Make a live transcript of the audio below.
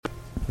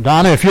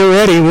Donna, if you're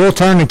ready, we'll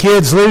turn the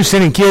kids loose.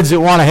 Any kids that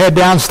want to head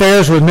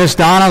downstairs with Miss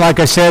Donna, like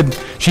I said,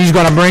 she's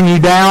going to bring you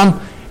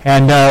down,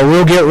 and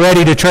we'll get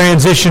ready to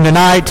transition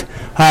tonight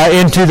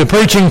into the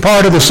preaching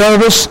part of the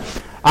service.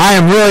 I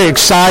am really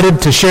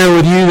excited to share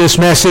with you this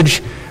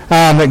message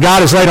that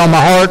God has laid on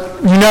my heart.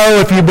 You know,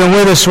 if you've been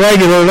with us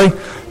regularly,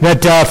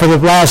 that for the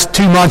last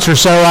 2 months or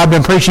so, I've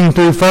been preaching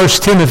through 1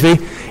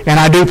 Timothy, and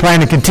I do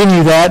plan to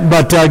continue that,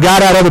 but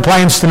God had other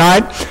plans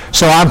tonight,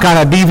 so I'm kind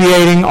of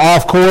deviating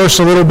off course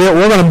a little bit.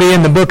 We're going to be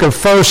in the book of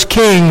 1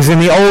 Kings in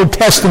the Old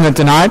Testament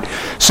tonight.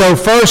 So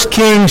 1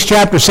 Kings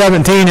chapter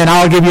 17, and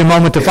I'll give you a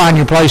moment to find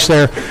your place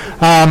there.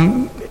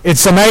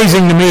 It's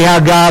amazing to me how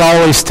God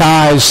always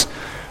ties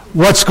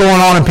what's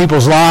going on in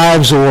people's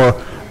lives, or,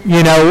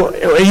 you know,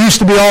 it used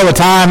to be all the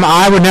time.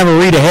 I would never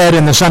read ahead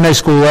in the Sunday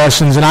school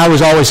lessons, and I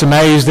was always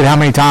amazed at how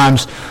many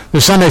times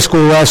the Sunday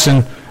school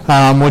lesson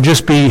would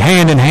just be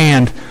hand in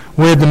hand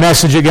with the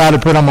message that God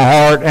had put on my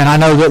heart. And I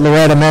know that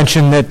Loretta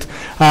mentioned that,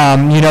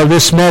 you know,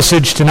 this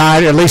message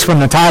tonight, at least from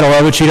the title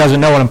of it, she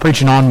doesn't know what I'm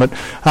preaching on, but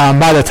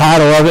by the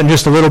title of it and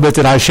just a little bit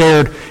that I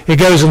shared, it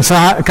goes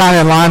kind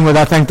of in line with,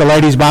 I think, the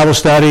ladies' Bible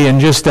study, and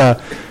just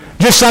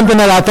something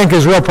that I think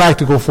is real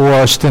practical for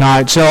us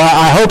tonight. So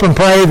I hope and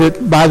pray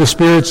that by the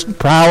Spirit's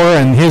power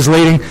and His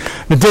leading,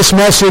 that this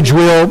message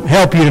will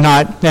help you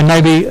tonight and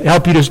maybe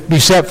help you to be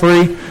set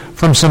free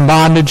from some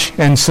bondage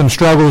and some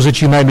struggles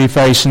that you may be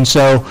facing.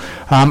 So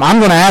I'm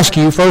going to ask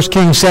you, 1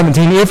 Kings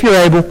 17, if you're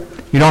able,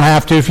 you don't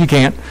have to if you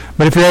can't,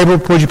 but if you're able,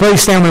 would you please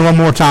stand with me one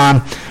more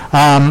time?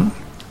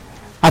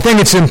 I think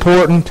it's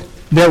important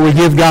that we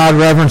give God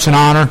reverence and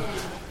honor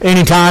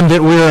anytime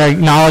that we're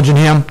acknowledging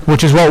Him,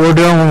 which is what we're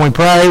doing when we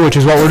pray, which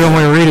is what we're doing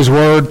when we read His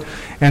Word.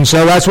 And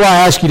so that's why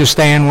I ask you to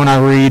stand when I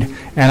read,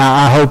 and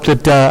I hope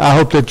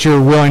that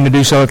you're willing to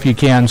do so if you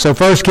can. So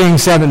 1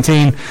 Kings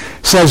 17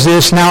 says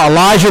this: Now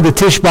Elijah the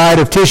Tishbite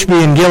of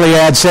Tishbe in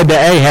Gilead said to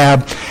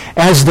Ahab,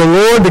 As the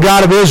Lord, the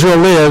God of Israel,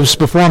 lives,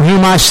 before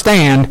whom I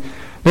stand,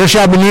 there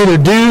shall be neither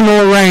dew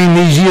nor rain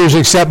these years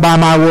except by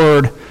my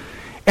word.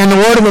 And the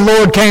word of the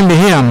Lord came to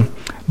him,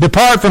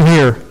 Depart from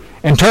here,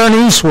 and turn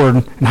eastward,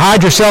 and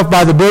hide yourself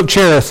by the brook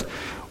Cherith,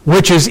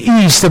 which is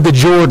east of the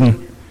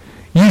Jordan.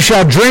 You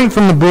shall drink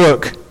from the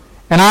brook,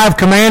 and I have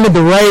commanded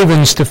the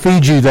ravens to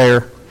feed you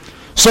there.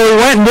 So he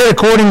went and did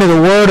according to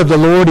the word of the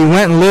Lord. He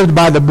went and lived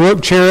by the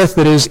brook Cherith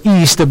that is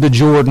east of the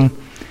Jordan.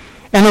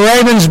 And the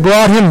ravens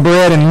brought him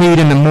bread and meat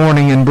in the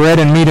morning, and bread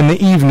and meat in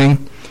the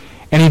evening,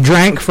 and he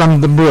drank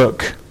from the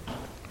brook.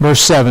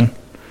 Verse 7.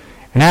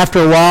 And after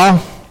a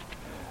while,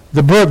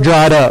 the brook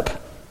dried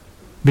up,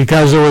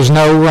 because there was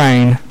no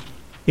rain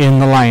in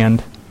the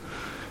land.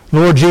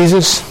 Lord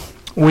Jesus,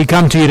 we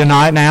come to you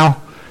tonight now,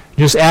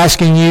 just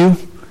asking you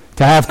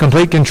to have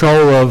complete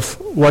control of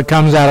what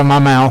comes out of my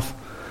mouth.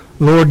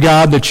 Lord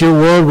God, that your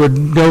word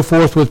would go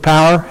forth with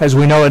power, as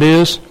we know it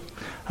is,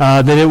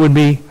 that it would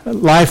be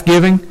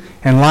life-giving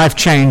and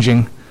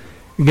life-changing.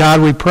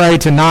 God, we pray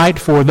tonight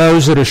for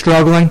those that are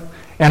struggling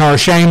and are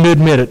ashamed to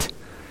admit it.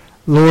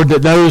 Lord,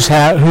 that those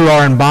who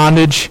are in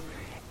bondage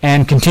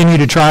and continue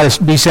to try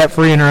to be set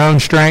free in their own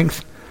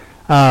strength,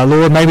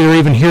 Lord, maybe they're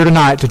even here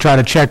tonight to try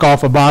to check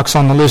off a box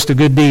on the list of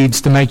good deeds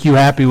to make you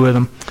happy with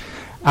them.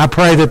 I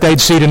pray that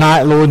they'd see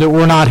tonight, Lord, that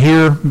we're not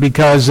here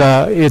because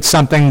it's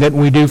something that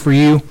we do for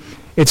you.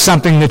 It's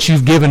something that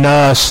you've given to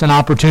us, an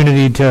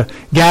opportunity to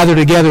gather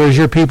together as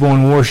your people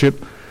in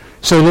worship.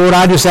 So, Lord,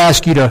 I just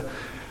ask you to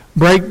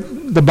break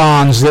the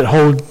bonds that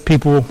hold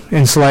people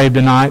enslaved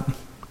tonight.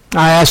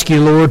 I ask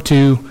you, Lord,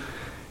 to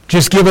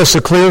just give us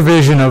a clear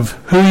vision of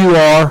who you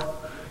are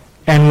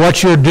and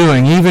what you're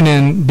doing, even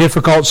in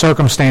difficult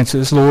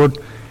circumstances, Lord.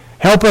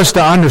 Help us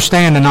to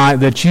understand tonight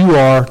that you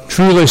are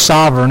truly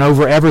sovereign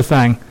over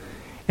everything.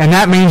 And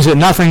that means that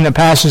nothing that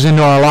passes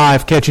into our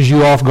life catches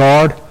you off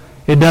guard.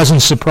 It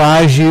doesn't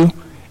surprise you.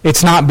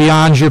 It's not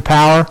beyond your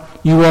power.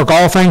 You work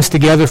all things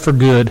together for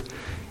good.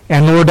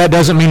 And Lord, that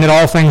doesn't mean that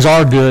all things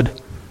are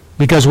good,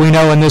 because we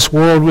know in this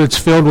world it's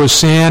filled with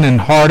sin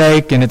and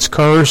heartache, and it's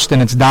cursed and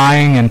it's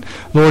dying. And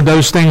Lord,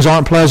 those things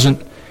aren't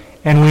pleasant.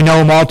 And we know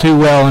them all too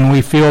well, and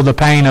we feel the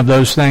pain of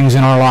those things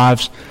in our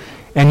lives.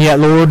 And yet,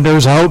 Lord,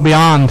 there's a hope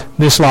beyond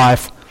this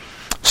life.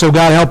 So,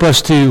 God, help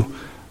us to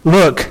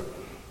look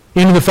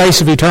into the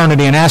face of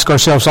eternity and ask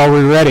ourselves, are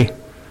we ready?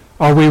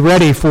 Are we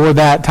ready for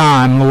that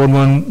time, Lord,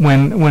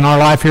 when our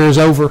life here is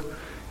over?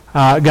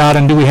 God,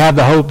 and do we have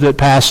the hope that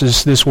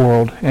passes this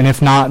world? And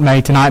if not,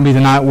 may tonight be the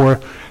night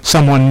where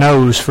someone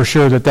knows for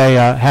sure that they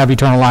have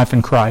eternal life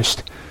in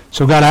Christ.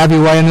 So, God, have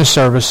your way in this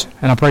service,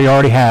 and I pray you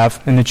already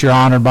have, and that you're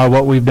honored by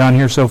what we've done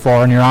here so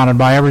far, and you're honored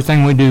by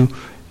everything we do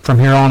from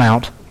here on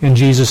out. In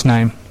Jesus'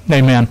 name,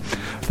 amen.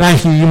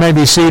 Thank you. You may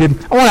be seated.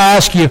 I want to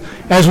ask you,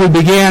 as we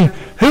begin,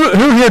 who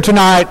here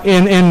tonight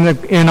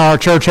in our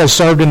church has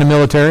served in the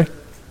military?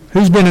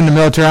 Who's been in the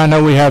military? I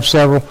know we have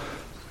several.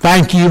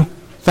 Thank you.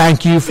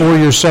 Thank you for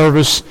your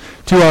service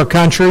to our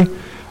country.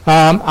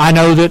 I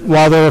know that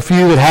while there are a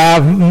few that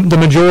have, the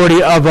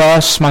majority of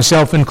us,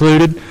 myself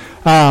included,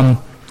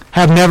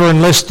 have never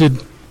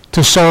enlisted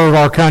to serve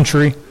our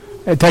country.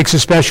 It takes a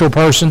special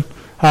person.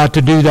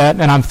 to do that,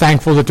 and I'm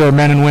thankful that there are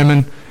men and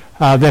women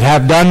that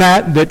have done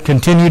that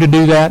continue to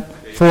do that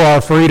for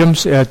our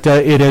freedoms. It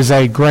is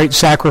a great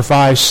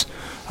sacrifice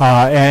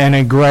and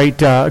a great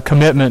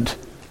commitment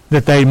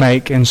that they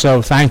make, and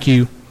so thank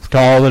you to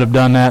all that have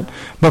done that.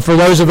 But for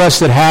those of us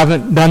that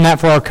haven't done that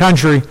for our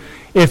country,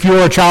 if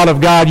you're a child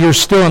of God, you're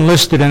still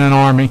enlisted in an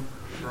army.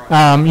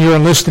 You're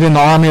enlisted in the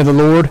army of the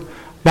Lord.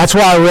 That's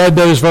why I read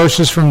those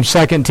verses from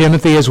 2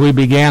 Timothy as we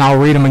began. I'll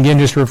read them again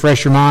just to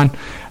refresh your mind.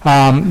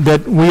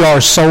 That we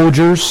are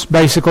soldiers,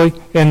 basically,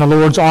 in the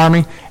Lord's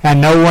army,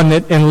 and no one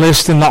that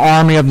enlists in the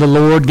army of the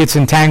Lord gets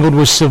entangled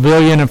with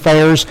civilian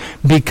affairs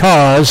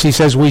because, he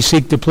says, we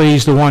seek to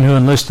please the one who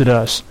enlisted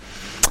us.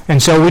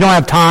 And so we don't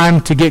have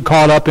time to get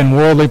caught up in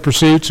worldly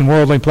pursuits and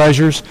worldly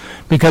pleasures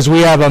because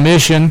we have a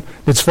mission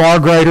that's far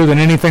greater than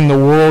anything the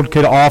world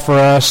could offer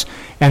us,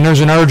 and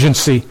there's an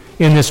urgency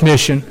in this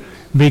mission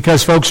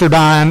because folks are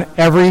dying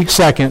every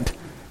second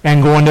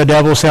and going to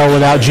devil's hell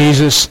without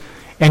Jesus.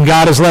 And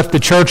God has left the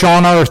church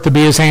on earth to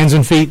be his hands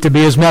and feet, to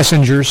be his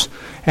messengers.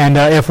 And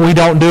if we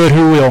don't do it,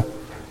 who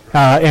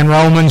will? In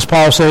Romans,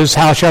 Paul says,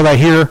 how shall they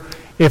hear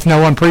if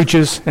no one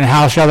preaches? And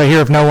how shall they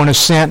hear if no one is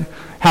sent?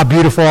 How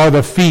beautiful are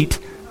the feet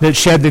that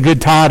shed the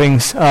good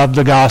tidings of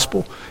the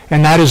gospel.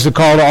 And that is the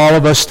call to all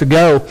of us to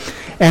go.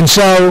 And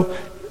so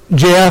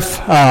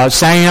Jeff,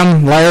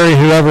 Sam, Larry,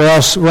 whoever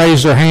else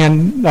raised their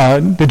hand.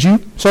 Did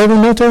you serve in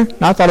the military?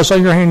 I thought I saw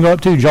your hand go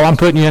up too, Joel. I'm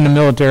putting you in the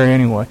military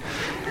anyway.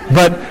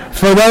 But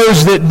for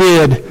those that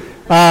did,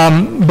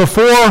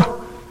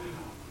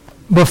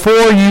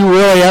 before you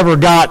really ever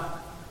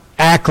got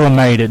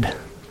acclimated,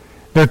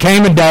 there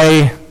came a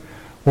day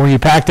where you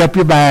packed up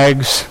your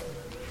bags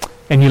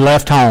and you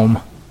left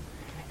home.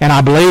 And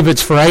I believe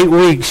it's for 8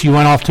 weeks you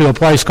went off to a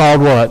place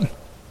called what?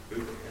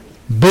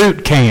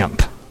 Boot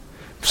camp.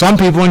 Some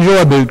people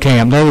enjoy boot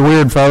camp. They're the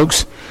weird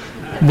folks.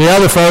 The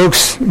other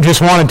folks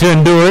just wanted to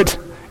endure it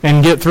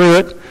and get through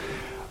it.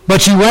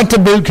 But you went to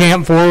boot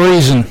camp for a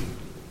reason.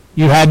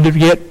 You had to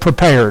get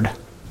prepared.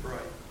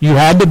 You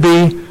had to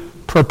be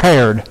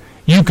prepared.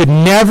 You could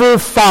never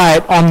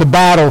fight on the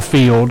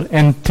battlefield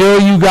until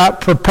you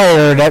got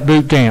prepared at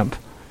boot camp.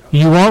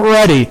 You weren't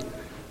ready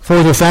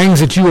for the things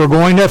that you were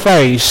going to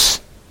face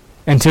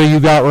until you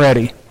got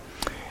ready.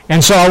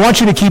 And so I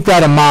want you to keep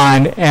that in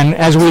mind. And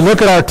as we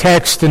look at our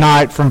text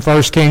tonight from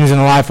 1 Kings and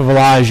the life of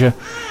Elijah,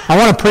 I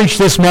want to preach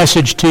this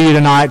message to you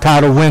tonight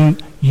titled, When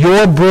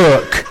Your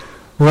Brook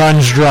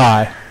Runs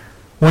Dry.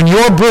 When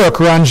your brook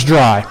runs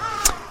dry.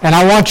 And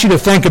I want you to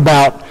think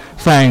about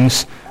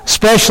things,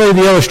 especially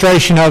the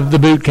illustration of the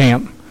boot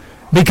camp.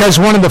 Because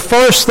one of the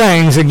first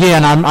things,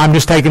 again, I'm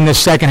just taking this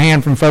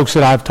secondhand from folks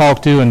that I've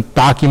talked to and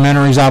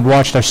documentaries I've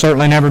watched. I've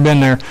certainly never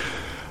been there.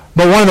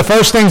 But one of the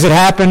first things that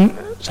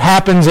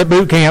happens at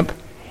boot camp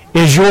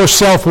is your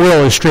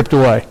self-will is stripped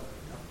away.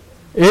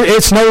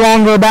 It's no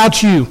longer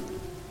about you.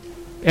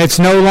 It's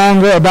no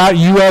longer about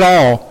you at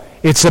all.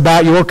 It's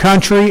about your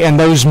country and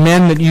those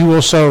men that you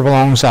will serve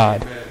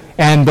alongside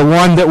and the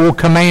one that will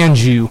command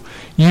you.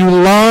 You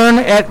learn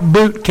at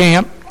boot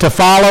camp to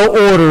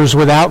follow orders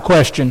without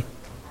question.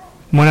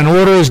 When an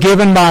order is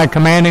given by a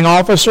commanding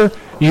officer,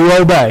 you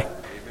obey.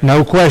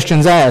 No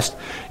questions asked.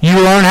 You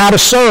learn how to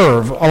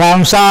serve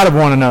alongside of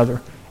one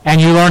another.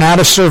 And you learn how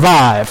to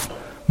survive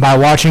by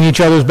watching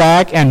each other's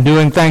back and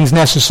doing things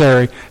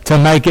necessary to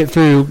make it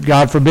through,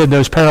 God forbid,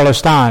 those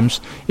perilous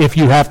times if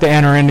you have to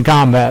enter into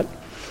combat.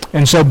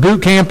 And so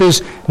boot camp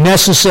is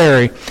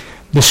necessary.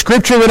 The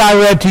scripture that I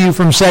read to you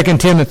from 2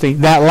 Timothy,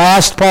 that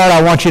last part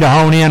I want you to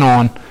hone in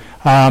on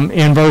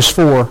in verse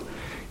 4.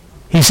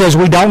 He says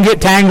we don't get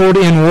tangled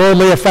in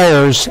worldly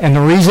affairs, and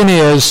the reason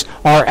is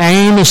our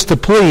aim is to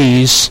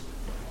please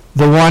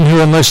the one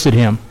who enlisted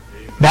him.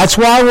 That's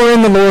why we're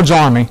in the Lord's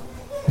army.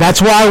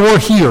 That's why we're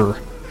here.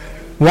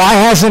 Why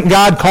hasn't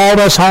God called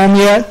us home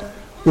yet?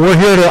 We're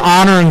here to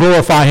honor and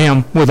glorify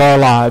him with our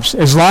lives.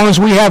 As long as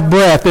we have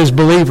breath as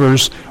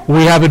believers,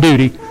 we have a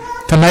duty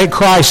to make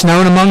Christ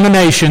known among the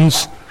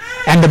nations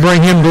and to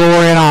bring him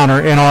glory and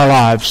honor in our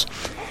lives.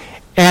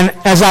 And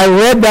as I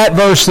read that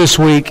verse this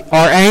week,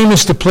 our aim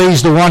is to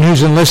please the one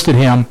who's enlisted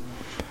him.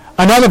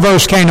 Another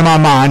verse came to my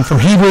mind from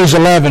Hebrews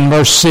 11,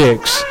 verse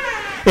 6.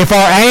 If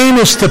our aim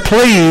is to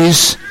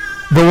please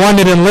the one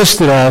that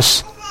enlisted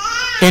us,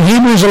 in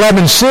Hebrews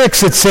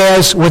 11:6 it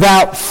says,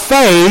 without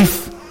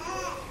faith,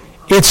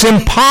 it's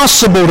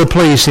impossible to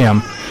please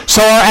him.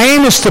 So our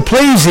aim is to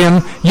please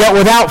him, yet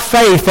without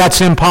faith, that's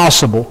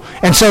impossible.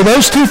 And so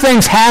those two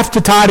things have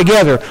to tie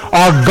together.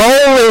 Our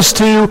goal is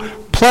to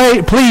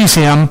please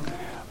him,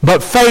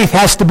 but faith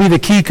has to be the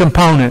key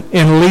component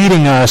in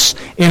leading us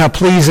in a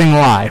pleasing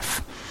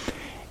life.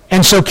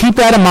 And so keep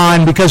that in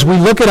mind, because we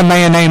look at a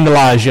man named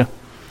Elijah,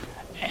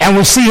 and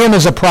we see him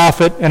as a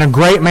prophet and a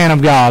great man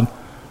of God.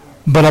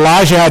 But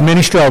Elijah had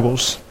many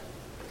struggles.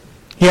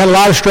 He had a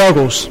lot of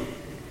struggles.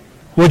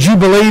 Would you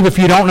believe, if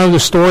you don't know the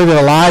story, that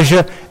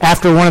Elijah,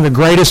 after one of the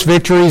greatest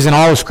victories in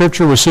all of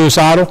Scripture, was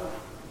suicidal?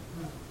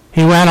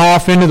 He ran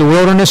off into the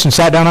wilderness and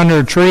sat down under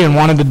a tree and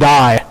wanted to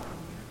die.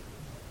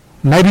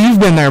 Maybe you've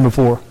been there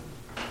before.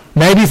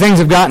 Maybe things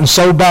have gotten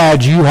so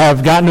bad you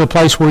have gotten to a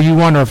place where you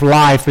wonder if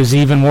life is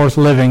even worth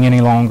living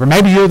any longer.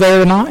 Maybe you're there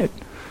tonight.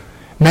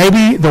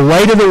 Maybe the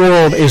weight of the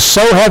world is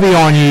so heavy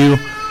on you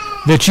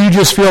that you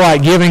just feel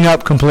like giving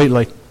up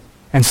completely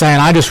and saying,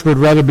 I just would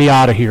rather be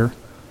out of here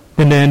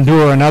than to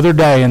endure another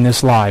day in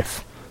this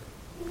life.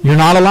 You're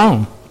not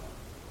alone.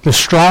 The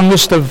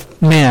strongest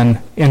of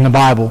men in the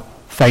Bible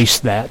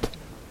faced that.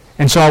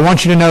 And so I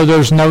want you to know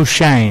there's no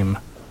shame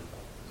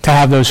to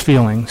have those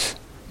feelings.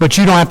 But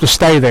you don't have to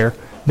stay there.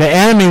 The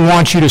enemy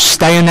wants you to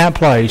stay in that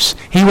place.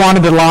 He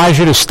wanted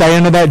Elijah to stay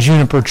under that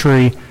juniper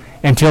tree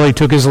until he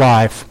took his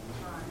life.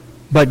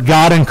 But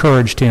God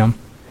encouraged him.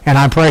 And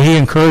I pray he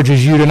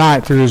encourages you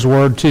tonight through his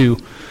word too.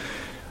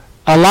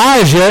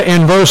 Elijah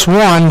in verse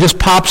 1 just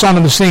pops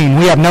onto the scene.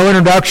 We have no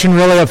introduction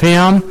really of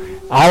him.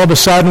 All of a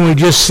sudden we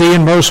just see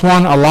in verse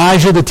 1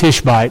 Elijah the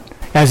Tishbite,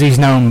 as he's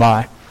known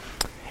by.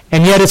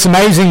 And yet it's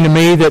amazing to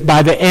me that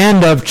by the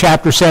end of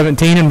chapter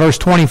 17 in verse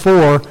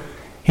 24,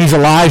 he's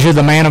Elijah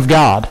the man of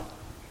God.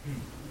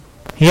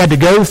 He had to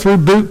go through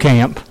boot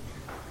camp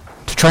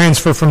to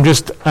transfer from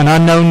just an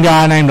unknown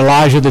guy named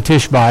Elijah the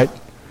Tishbite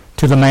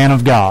to the man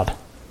of God.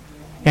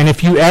 And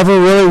if you ever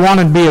really want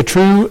to be a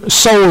true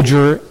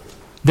soldier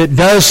that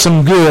does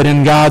some good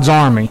in God's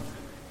army,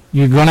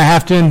 you're going to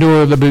have to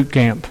endure the boot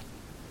camp.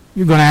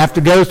 You're going to have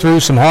to go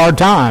through some hard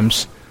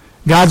times.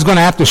 God's going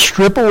to have to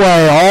strip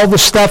away all the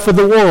stuff of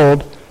the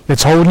world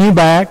that's holding you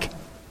back.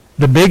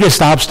 The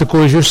biggest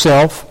obstacle is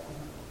yourself.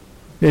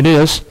 It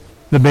is.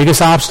 The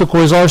biggest obstacle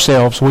is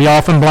ourselves. We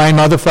often blame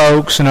other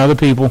folks and other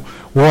people.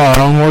 We're our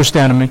own worst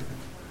enemy.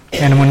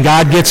 And when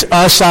God gets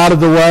us out of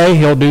the way,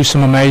 he'll do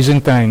some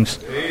amazing things.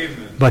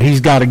 Amen. But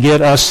he's got to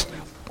get us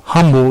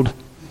humbled,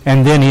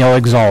 and then he'll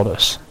exalt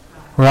us.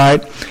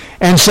 Right?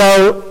 And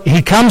so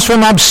he comes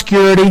from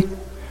obscurity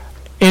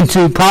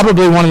into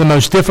probably one of the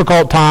most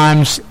difficult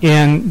times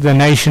in the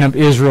nation of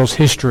Israel's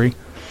history.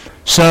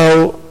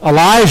 So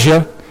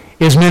Elijah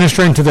is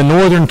ministering to the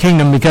northern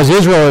kingdom because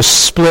Israel is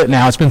split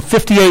now. It's been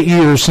 58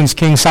 years since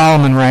King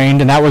Solomon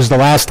reigned, and that was the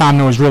last time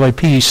there was really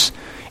peace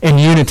and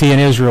unity in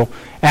Israel.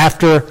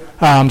 After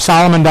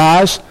Solomon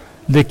dies,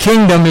 the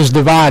kingdom is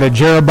divided.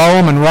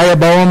 Jeroboam and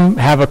Rehoboam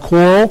have a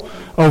quarrel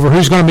over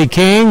who's going to be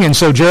king, and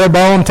so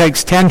Jeroboam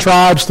takes 10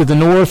 tribes to the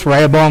north,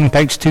 Rehoboam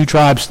takes 2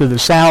 tribes to the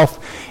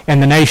south,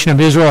 and the nation of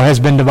Israel has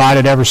been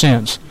divided ever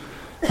since.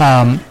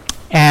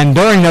 And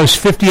during those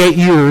 58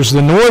 years,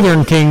 the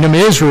northern kingdom,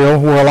 Israel,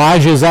 where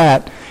Elijah is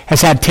at,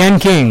 has had 10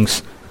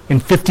 kings in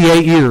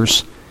 58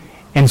 years,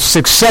 and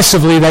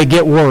successively they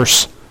get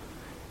worse.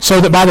 So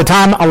that by the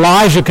time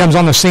Elijah comes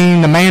on the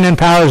scene, the man in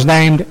power is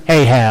named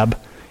Ahab,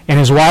 and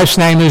his wife's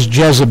name is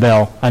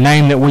Jezebel, a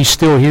name that we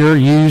still hear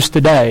used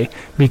today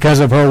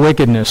because of her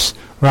wickedness,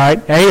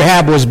 right?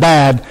 Ahab was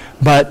bad,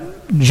 but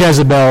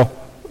Jezebel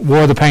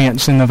wore the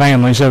pants in the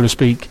family, so to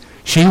speak.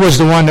 She was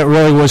the one that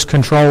really was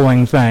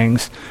controlling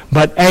things.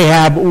 But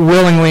Ahab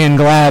willingly and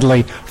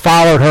gladly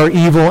followed her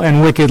evil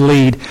and wicked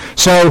lead.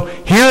 So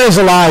here is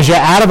Elijah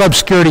out of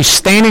obscurity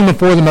standing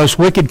before the most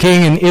wicked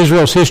king in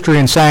Israel's history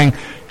and saying,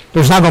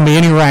 there's not going to be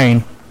any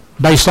rain.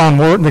 Based on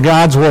the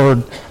God's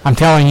word, I'm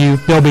telling you,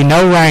 there'll be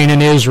no rain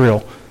in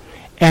Israel.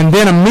 And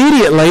then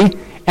immediately,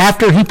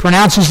 after he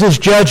pronounces this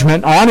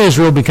judgment on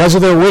Israel because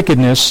of their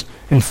wickedness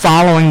and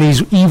following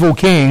these evil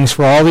kings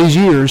for all these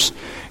years,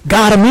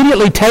 God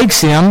immediately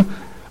takes him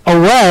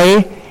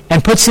away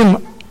and puts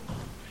him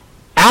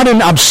out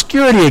in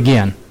obscurity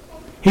again.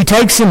 He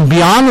takes him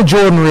beyond the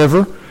Jordan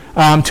River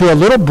to a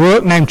little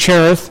brook named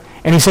Cherith,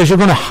 and he says, you're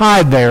going to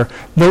hide there.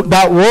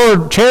 That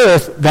word,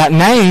 Cherith, that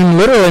name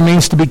literally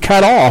means to be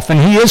cut off, and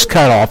he is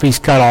cut off. He's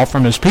cut off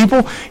from his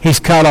people. He's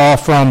cut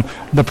off from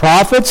the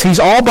prophets. He's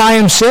all by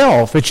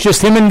himself. It's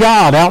just him and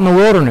God out in the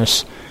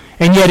wilderness.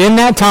 And yet in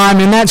that time,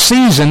 in that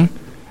season,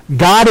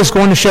 God is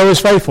going to show his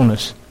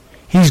faithfulness.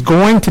 He's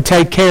going to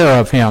take care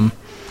of him.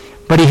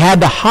 But he had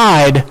to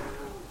hide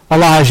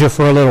Elijah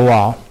for a little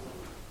while.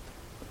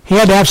 He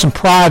had to have some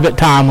private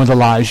time with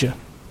Elijah.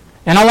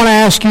 And I want to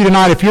ask you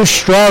tonight, if you're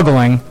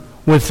struggling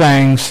with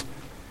things,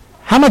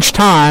 how much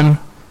time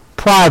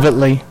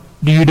privately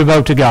do you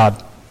devote to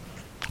God?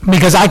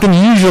 Because I can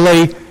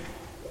usually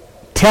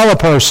tell a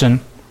person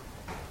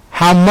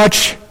how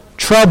much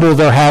trouble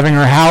they're having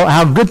or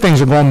how good things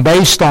are going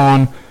based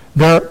on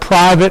their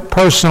private,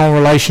 personal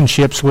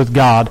relationships with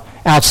God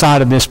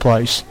outside of this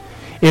place.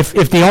 If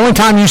the only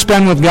time you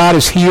spend with God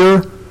is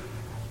here,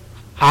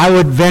 I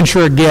would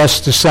venture a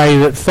guess to say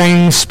that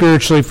things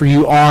spiritually for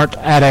you aren't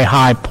at a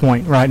high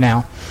point right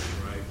now.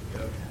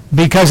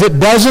 Because it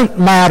doesn't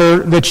matter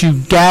that you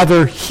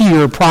gather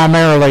here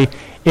primarily.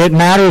 It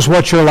matters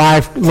what your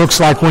life looks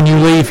like when you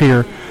leave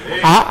here.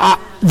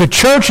 The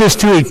church is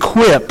to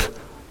equip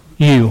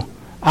you.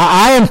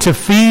 I am to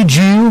feed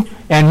you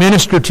and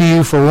minister to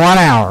you for 1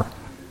 hour.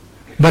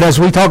 But as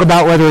we talk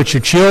about whether it's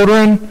your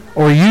children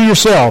or you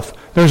yourself,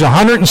 there's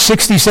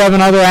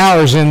 167 other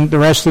hours in the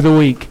rest of the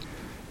week.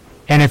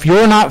 And if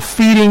you're not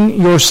feeding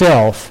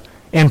yourself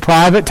in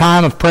private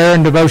time of prayer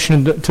and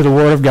devotion to the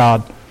Word of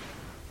God,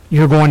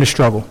 you're going to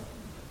struggle.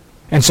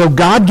 And so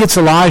God gets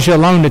Elijah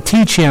alone to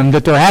teach him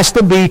that there has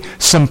to be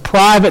some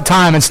private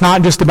time. It's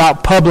not just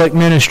about public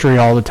ministry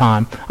all the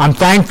time. I'm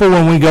thankful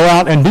when we go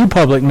out and do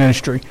public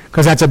ministry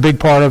because that's a big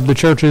part of the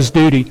church's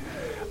duty.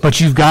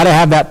 But you've got to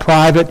have that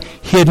private,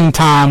 hidden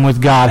time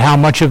with God. How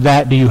much of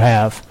that do you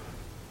have?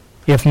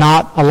 If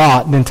not a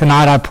lot, then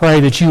tonight I pray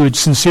that you would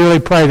sincerely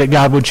pray that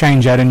God would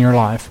change that in your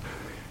life.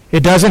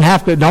 It doesn't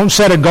have to, don't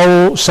set a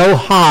goal so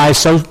high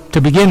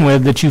to begin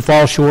with that you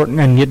fall short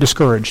and get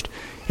discouraged.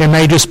 It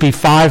may just be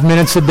 5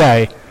 minutes a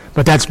day,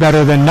 but that's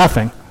better than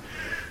nothing.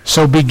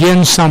 So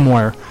begin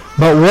somewhere.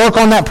 But work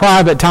on that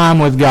private time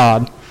with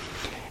God.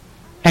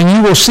 And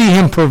you will see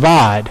him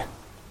provide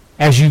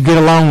as you get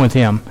along with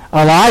him.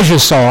 Elijah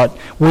saw it.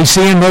 We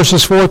see in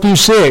verses 4 through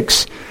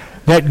 6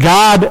 that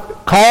God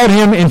called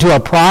him into a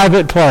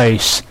private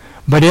place.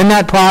 But in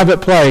that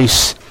private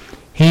place,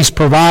 he's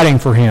providing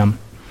for him.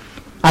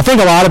 I think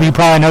a lot of you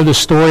probably know the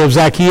story of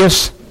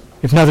Zacchaeus.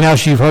 If nothing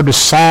else, you've heard the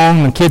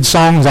song, the kid's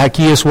song,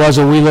 Zacchaeus was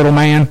a wee little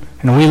man,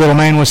 and a wee little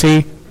man was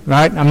he,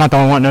 right? I'm not the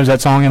only one that knows that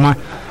song, am I?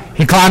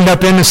 He climbed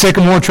up in the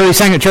sycamore tree,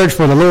 sang at church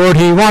for the Lord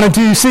he wanted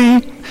to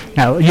see.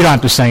 No, you don't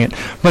have to sing it,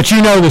 but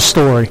you know the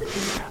story.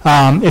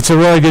 It's a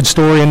really good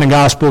story in the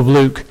Gospel of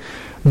Luke.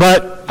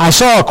 But I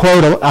saw a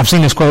quote, I've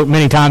seen this quote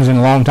many times in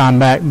a long time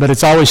back, but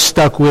it's always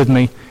stuck with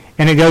me,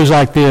 and it goes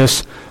like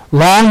this: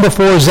 long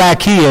before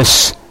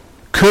Zacchaeus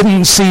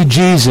couldn't see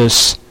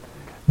Jesus,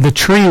 the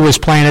tree was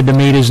planted to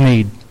meet his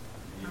need.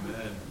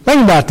 Amen.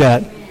 Think about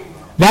that.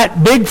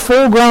 That big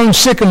full-grown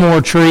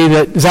sycamore tree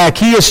that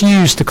Zacchaeus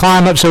used to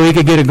climb up so he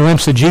could get a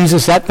glimpse of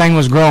Jesus, that thing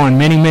was growing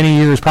many, many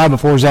years, probably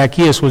before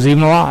Zacchaeus was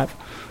even alive.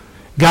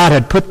 God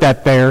had put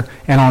that there,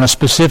 and on a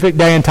specific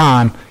day and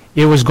time,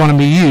 it was going to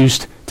be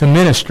used to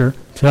minister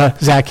to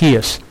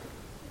Zacchaeus.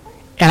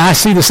 And I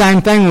see the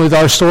same thing with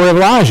our story of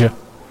Elijah.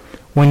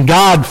 When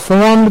God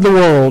formed the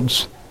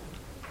worlds,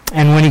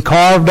 and when he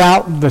carved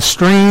out the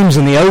streams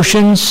and the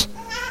oceans,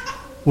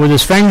 with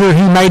his finger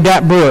he made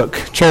that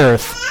brook,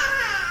 Cherith.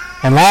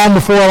 And long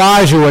before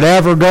Elijah would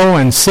ever go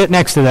and sit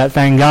next to that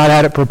thing, God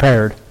had it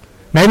prepared.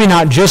 Maybe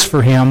not just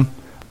for him,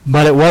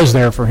 but it was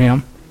there for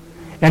him.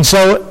 And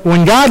so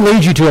when God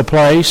leads you to a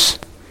place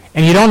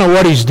and you don't know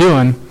what he's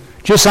doing,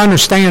 just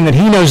understand that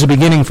he knows the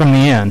beginning from the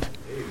end.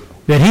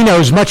 That he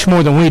knows much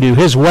more than we do.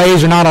 His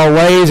ways are not our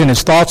ways and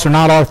his thoughts are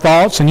not our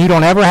thoughts, and you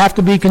don't ever have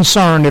to be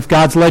concerned if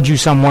God's led you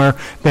somewhere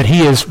that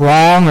he is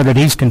wrong or that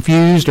he's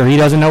confused or he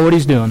doesn't know what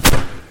he's doing.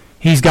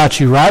 He's got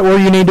you right where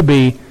you need to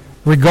be,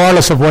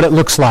 regardless of what it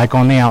looks like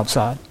on the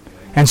outside.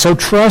 And so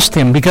trust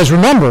him, because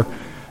remember,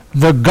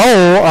 the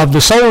goal of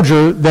the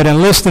soldier that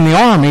enlists in the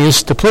army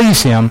is to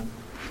please him,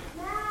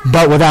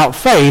 but without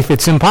faith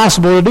it's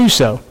impossible to do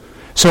so.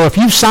 So if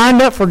you've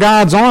signed up for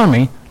God's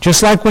army,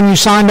 just like when you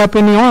signed up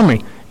in the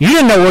army, you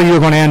didn't know where you were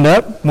going to end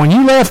up. When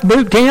you left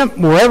boot camp,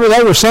 wherever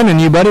they were sending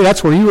you, buddy,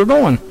 that's where you were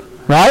going,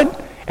 right?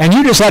 And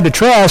you just had to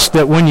trust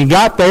that when you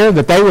got there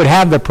that they would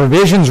have the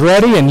provisions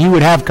ready and you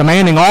would have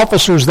commanding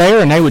officers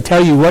there and they would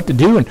tell you what to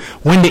do and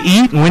when to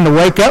eat and when to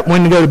wake up,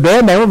 when to go to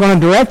bed. They were going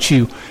to direct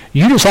you.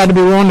 You just had to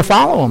be willing to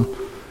follow them.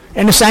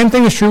 And the same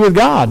thing is true with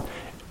God.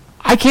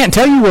 I can't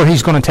tell you where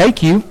he's going to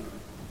take you.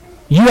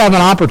 You have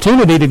an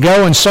opportunity to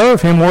go and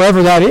serve him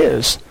wherever that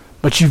is.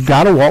 But you've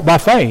got to walk by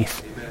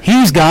faith.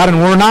 He's God and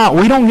we're not.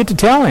 We don't get to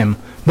tell him.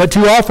 But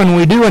too often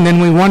we do, and then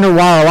we wonder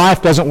why our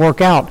life doesn't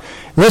work out.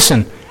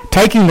 Listen,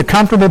 taking the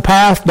comfortable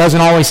path doesn't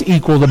always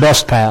equal the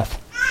best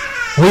path.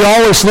 We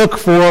always look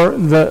for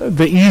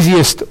the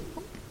easiest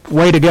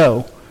way to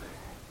go.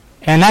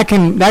 And that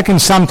can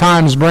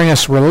sometimes bring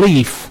us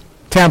relief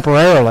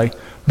temporarily,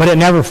 but it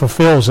never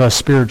fulfills us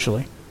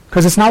spiritually.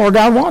 Because it's not where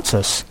God wants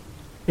us.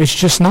 It's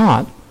just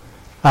not.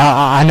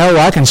 I know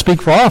I can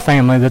speak for our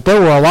family that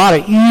there were a lot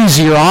of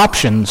easier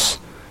options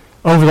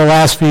over the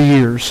last few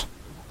years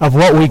of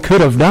what we could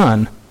have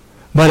done,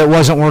 but it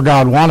wasn't where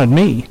God wanted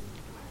me.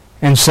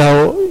 And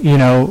so,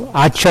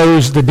 I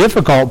chose the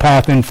difficult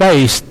path in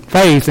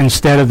faith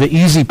instead of the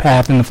easy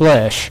path in the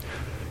flesh.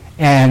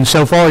 And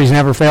so far, he's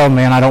never failed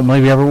me, and I don't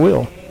believe he ever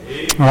will.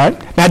 All right?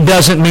 That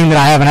doesn't mean that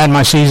I haven't had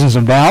my seasons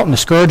of doubt and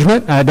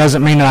discouragement. It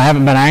doesn't mean that I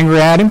haven't been angry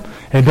at him.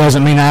 It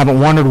doesn't mean I haven't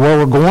wondered where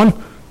we're going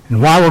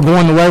and why we're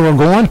going the way we're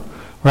going,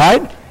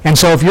 right? And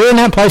so if you're in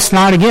that place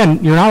tonight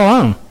again, you're not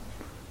alone.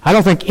 I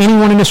don't think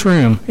anyone in this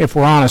room, if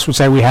we're honest, would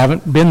say we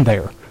haven't been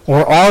there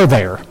or are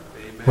there,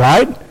 Amen.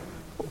 Right?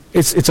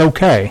 It's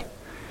okay.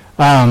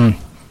 We all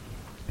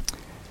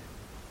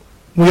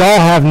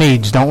have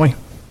needs, don't we?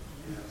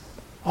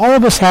 All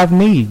of us have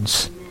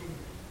needs.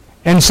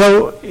 And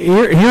so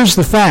here's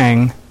the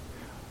thing.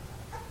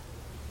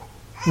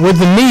 With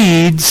the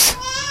needs,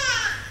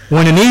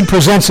 when a need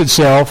presents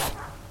itself,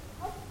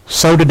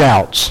 so do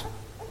doubts.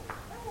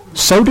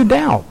 So do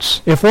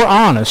doubts. If we're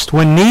honest,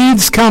 when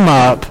needs come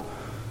up,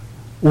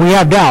 we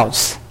have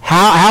doubts.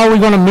 How are we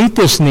going to meet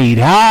this need?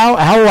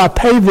 How will I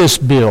pay this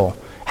bill?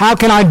 How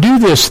can I do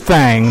this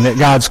thing that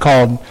God's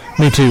called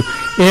me to?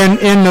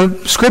 In the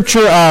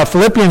scripture,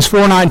 Philippians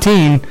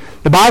 4:19,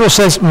 the Bible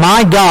says,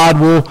 "My God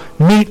will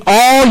meet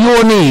all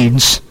your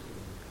needs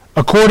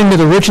according to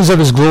the riches of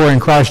his glory in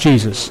Christ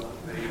Jesus."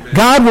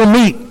 God will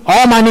meet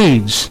all my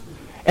needs.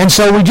 And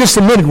so we just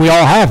admitted we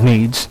all have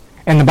needs.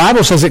 And the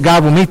Bible says that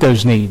God will meet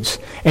those needs.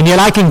 And yet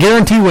I can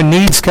guarantee when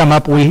needs come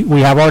up,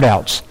 we have our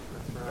doubts.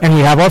 And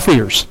we have our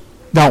fears,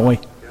 don't we?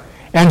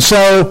 And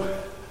so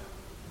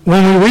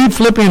when we read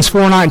Philippians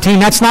 4:19,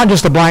 that's not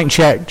just a blank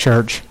check,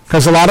 church.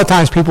 Because a lot of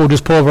times people will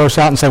just pull a verse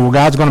out and say, well,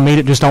 God's going to meet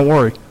it, just don't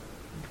worry.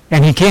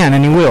 And he can,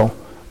 and he will.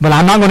 But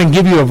I'm not going to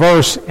give you a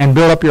verse and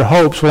build up your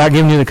hopes without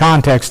giving you the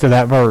context of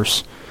that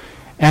verse.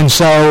 And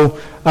so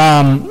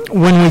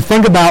when we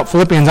think about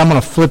Philippians, I'm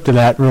going to flip to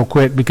that real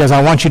quick because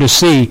I want you to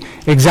see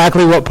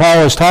exactly what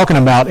Paul is talking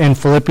about in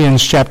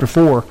Philippians chapter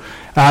 4.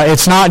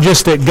 It's not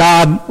just that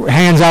God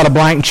hands out a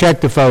blank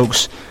check to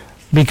folks,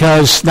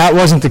 because that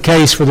wasn't the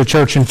case for the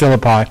church in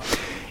Philippi.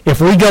 If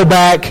we go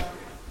back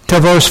to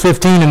verse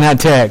 15 in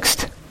that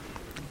text,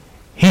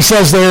 he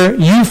says there,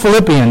 you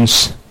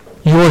Philippians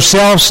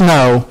yourselves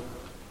know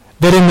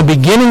that in the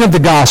beginning of the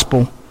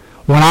gospel,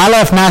 when I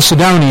left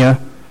Macedonia,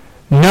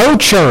 no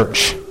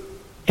church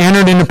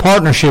entered into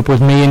partnership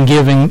with me in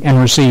giving and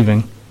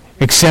receiving,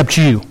 except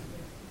you.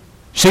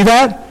 See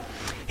that?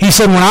 He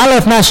said, when I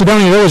left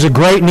Macedonia, there was a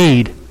great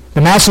need.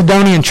 The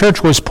Macedonian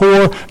church was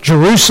poor.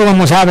 Jerusalem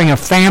was having a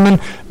famine.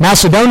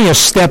 Macedonia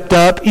stepped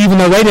up, even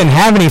though they didn't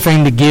have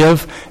anything to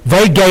give.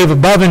 They gave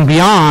above and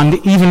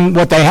beyond even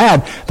what they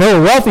had. There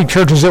were wealthy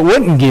churches that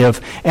wouldn't give.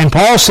 And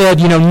Paul said,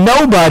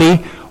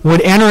 nobody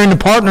would enter into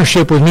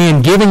partnership with me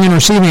in giving and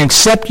receiving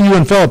except you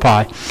in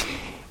Philippi.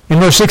 In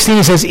verse 16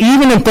 he says,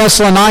 even in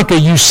Thessalonica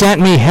you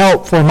sent me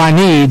help for my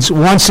needs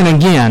once and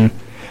again.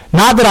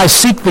 Not that I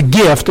seek the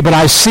gift, but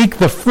I seek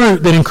the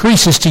fruit that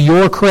increases to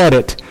your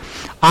credit.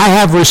 I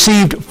have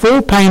received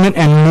full payment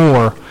and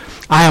more.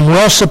 I am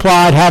well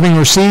supplied, having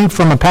received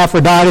from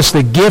Epaphroditus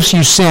the gifts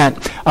you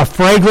sent, a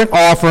fragrant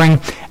offering,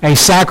 a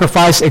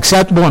sacrifice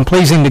acceptable and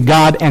pleasing to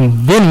God.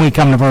 And then we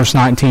come to verse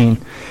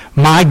 19.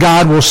 My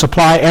God will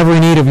supply every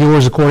need of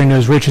yours according to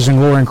his riches and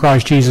glory in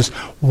Christ Jesus.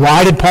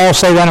 Why did Paul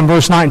say that in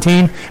verse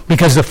 19?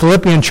 Because the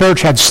Philippian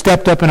church had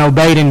stepped up and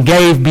obeyed and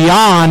gave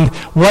beyond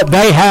what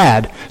they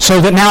had,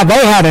 so that now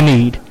they had a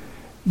need.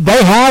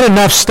 They had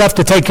enough stuff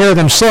to take care of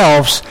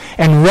themselves,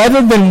 and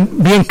rather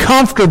than being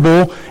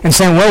comfortable and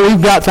saying, well,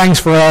 we've got things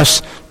for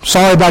us,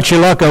 sorry about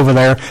your luck over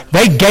there,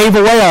 they gave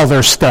away all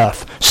their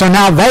stuff. So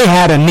now they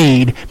had a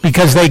need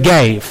because they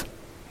gave.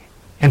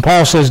 And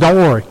Paul says, don't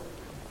worry.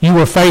 You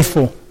were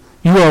faithful.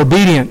 You were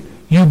obedient.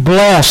 You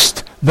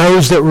blessed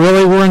those that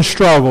really were in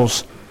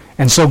struggles,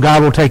 and so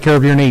God will take care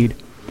of your need.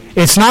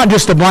 It's not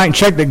just a blank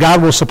check that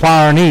God will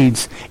supply our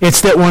needs.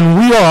 It's that when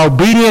we are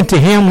obedient to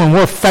him, when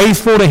we're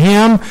faithful to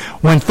him,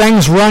 when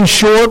things run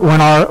short, when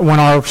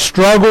our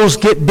struggles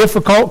get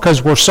difficult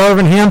because we're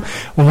serving him,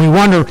 when we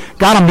wonder,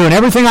 God, I'm doing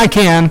everything I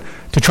can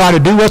to try to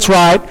do what's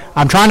right,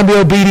 I'm trying to be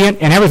obedient,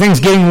 and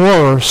everything's getting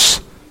worse,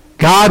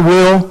 God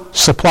will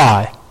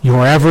supply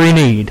your every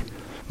need.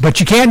 But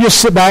you can't just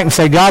sit back and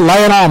say, God,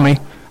 lay it on me.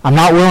 I'm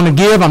not willing to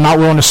give, I'm not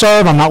willing to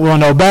serve, I'm not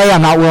willing to obey,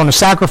 I'm not willing to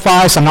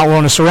sacrifice, I'm not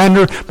willing to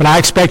surrender, but I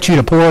expect you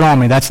to pour it on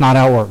me. That's not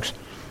how it works.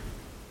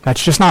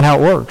 That's just not how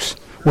it works.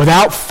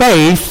 Without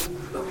faith,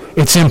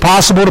 it's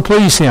impossible to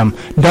please him.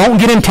 Don't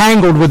get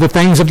entangled with the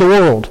things of the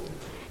world.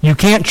 You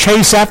can't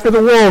chase after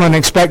the world and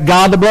expect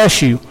God to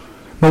bless you.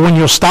 But when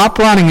you'll stop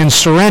running and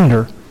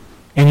surrender,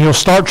 and you'll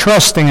start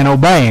trusting and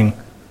obeying,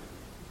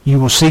 you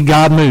will see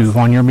God move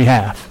on your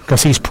behalf,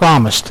 because he's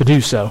promised to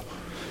do so.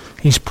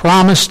 He's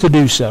promised to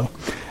do so.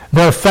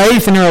 Their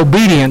faith and their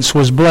obedience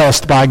was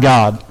blessed by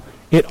God.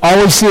 It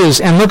always is.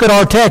 And look at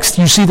our text.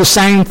 You see the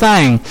same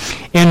thing.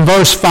 In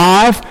verse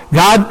 5,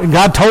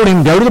 God told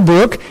him, go to the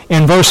brook.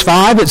 In verse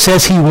 5, it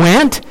says he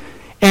went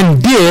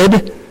and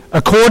did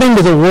according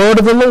to the word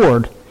of the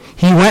Lord.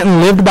 He went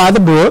and lived by the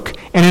brook.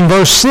 And in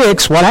verse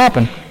 6, what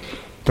happened?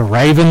 The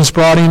ravens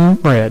brought him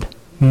bread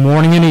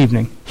morning and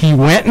evening. He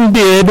went and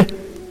did.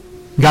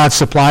 God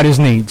supplied his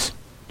needs.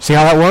 See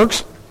how that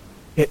works?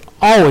 It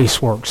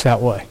always works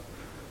that way.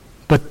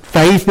 But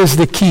faith is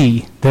the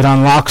key that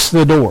unlocks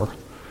the door.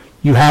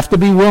 You have to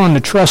be willing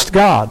to trust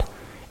God.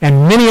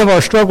 And many of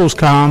our struggles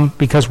come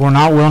because we're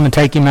not willing to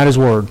take him at his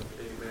word.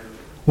 Amen.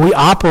 We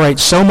operate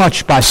so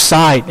much by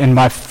sight and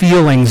by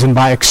feelings and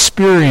by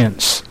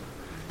experience.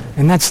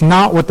 And that's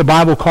not what the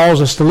Bible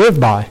calls us to live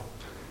by.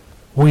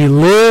 We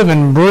live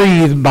and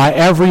breathe by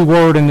every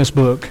word in this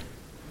book.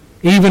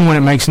 Even when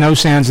it makes no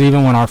sense,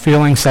 even when our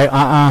feelings say,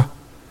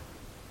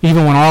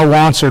 even when our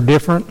wants are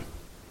different,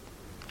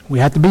 we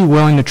have to be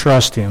willing to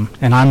trust him.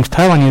 And I'm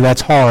telling you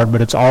that's hard,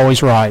 but it's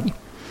always right.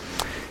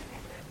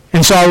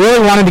 And so I really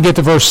wanted to get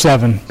to verse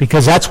 7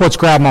 because that's what's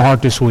grabbed my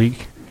heart this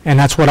week. And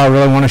that's what I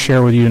really want to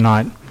share with you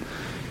tonight.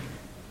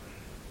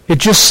 It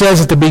just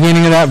says at the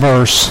beginning of that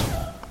verse,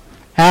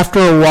 after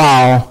a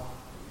while,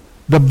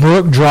 the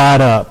brook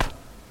dried up.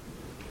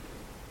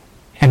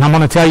 And I'm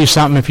going to tell you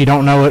something, if you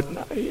don't know it,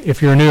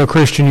 if you're a new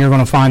Christian, you're going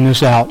to find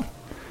this out.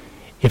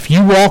 If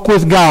you walk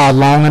with God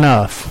long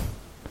enough,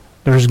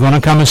 there's going to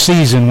come a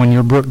season when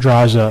your brook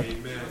dries up.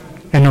 Amen.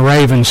 And the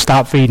ravens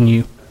stop feeding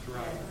you.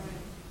 Right.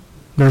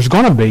 There's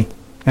going to be.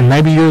 And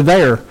maybe you're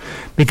there.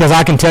 Because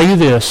I can tell you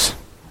this,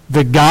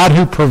 the God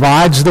who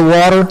provides the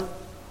water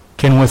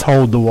can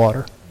withhold the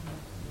water.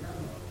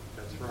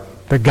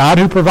 The God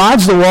who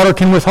provides the water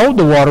can withhold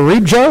the water.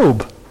 Read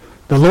Job.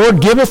 The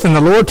Lord giveth and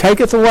the Lord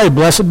taketh away.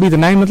 Blessed be the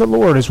name of the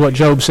Lord, is what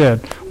Job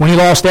said when he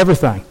lost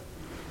everything.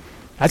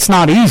 That's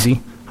not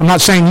easy. I'm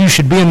not saying you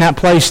should be in that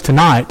place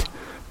tonight,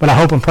 but I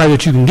hope and pray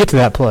that you can get to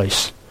that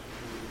place.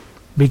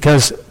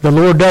 Because the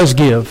Lord does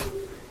give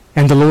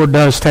and the Lord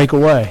does take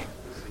away.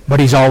 But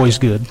he's always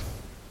good.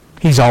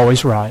 He's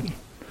always right.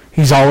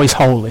 He's always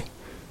holy.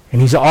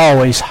 And he's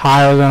always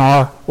higher than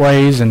our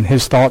ways, and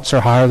his thoughts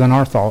are higher than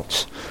our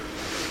thoughts.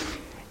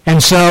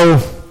 And so,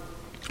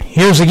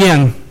 here's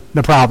again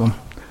the problem.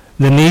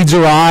 The needs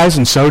arise,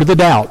 and so do the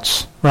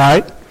doubts,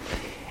 right?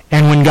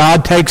 And when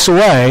God takes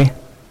away,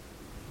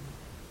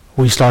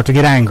 we start to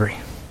get angry.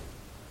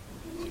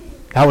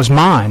 That was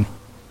mine.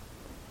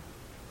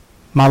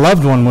 My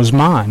loved one was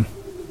mine.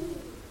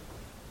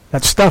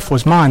 That stuff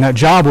was mine. That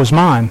job was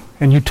mine.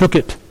 And you took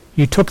it.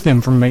 You took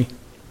them from me.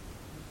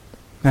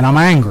 And I'm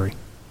angry.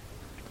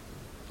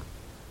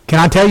 Can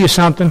I tell you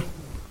something?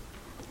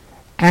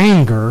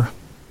 Anger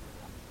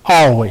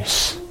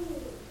always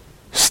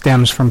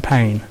stems from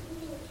pain.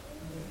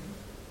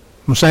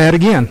 I'm going to say that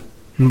again.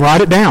 And write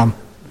it down.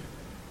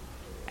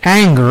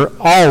 Anger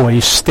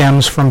always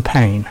stems from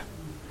pain.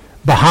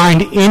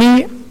 Behind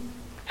any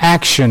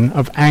action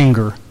of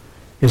anger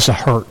is a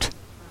hurt.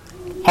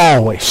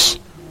 Always.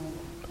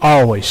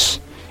 Always.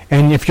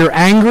 And if you're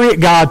angry at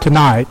God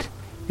tonight,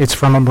 it's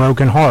from a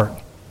broken heart.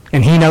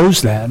 And he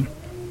knows that.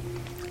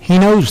 He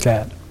knows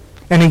that.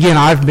 And again,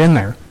 I've been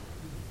there.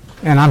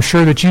 And I'm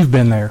sure that you've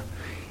been there.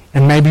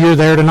 And maybe you're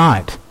there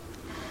tonight.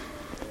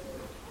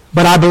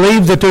 But I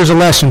believe that there's a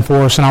lesson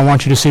for us, and I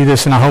want you to see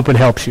this, and I hope it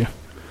helps you.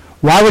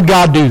 Why would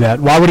God do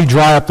that? Why would he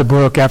dry up the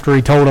brook after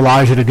he told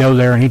Elijah to go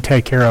there and he'd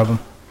take care of him?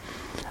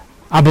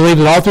 I believe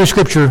that all through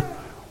Scripture,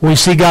 we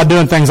see God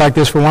doing things like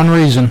this for one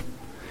reason,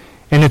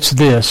 and it's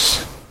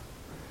this.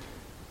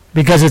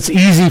 Because it's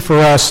easy for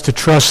us to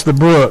trust the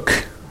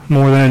brook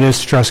more than it is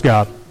to trust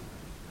God.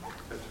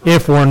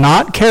 If we're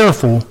not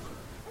careful,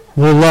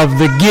 we'll love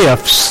the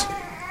gifts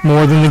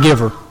more than the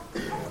giver.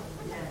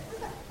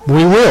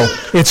 We will.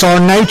 It's our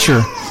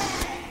nature.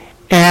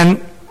 And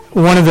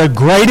one of the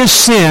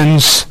greatest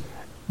sins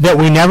that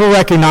we never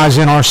recognize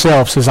in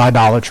ourselves is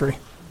idolatry.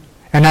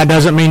 And that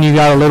doesn't mean you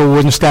got a little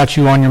wooden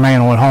statue on your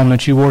mantle at home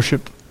that you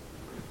worship.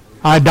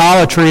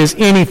 Idolatry is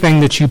anything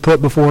that you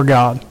put before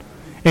God.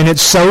 And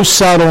it's so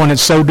subtle and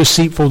it's so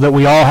deceitful that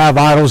we all have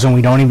idols and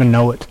we don't even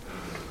know it.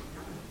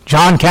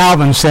 John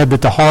Calvin said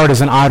that the heart is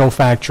an idol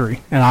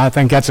factory. And I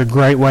think that's a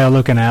great way of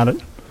looking at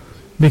it.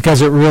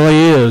 Because it really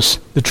is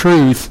the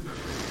truth.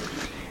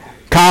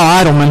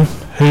 Kyle Idleman,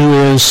 who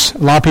is, a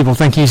lot of people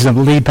think he's the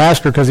lead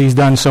pastor because he's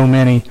done so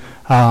many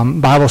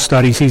Bible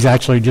studies. He's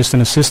actually just an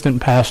assistant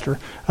pastor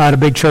at a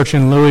big church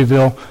in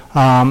Louisville.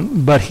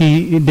 But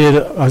he did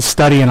a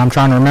study, and I'm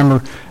trying to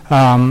remember,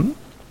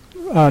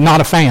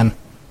 Not a Fan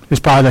is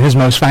probably his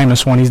most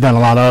famous one. He's done a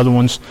lot of other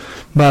ones.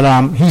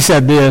 But he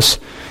said this.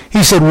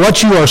 He said,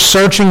 what you are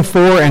searching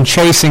for and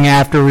chasing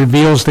after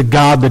reveals the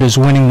God that is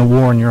winning the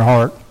war in your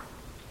heart.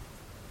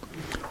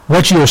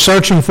 What you are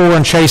searching for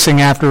and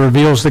chasing after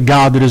reveals the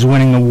God that is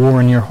winning the war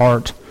in your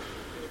heart.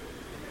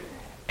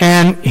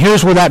 And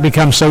here's where that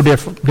becomes so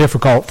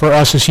difficult for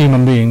us as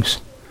human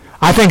beings.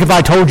 I think if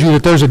I told you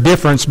that there's a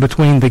difference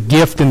between the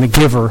gift and the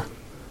giver,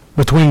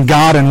 between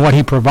God and what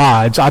he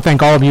provides, I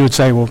think all of you would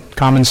say, well,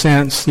 common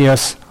sense,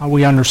 yes,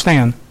 we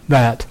understand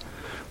that.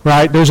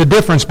 Right? There's a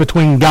difference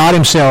between God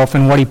himself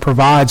and what he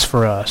provides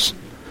for us.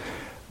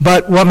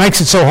 But what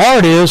makes it so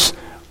hard is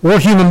we're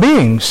human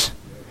beings.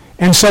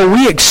 And so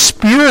we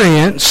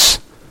experience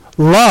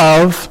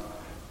love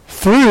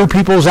through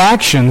people's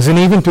actions and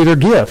even through their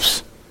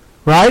gifts,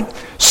 right?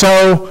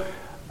 So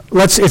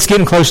it's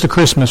getting close to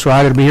Christmas,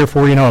 right? It'll be here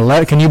for,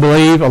 can you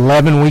believe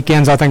 11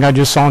 weekends I think I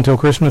just saw until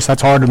Christmas?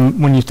 That's hard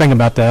when you think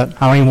about that.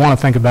 I don't even want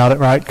to think about it,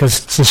 right?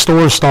 Because the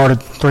stores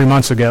started 3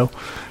 months ago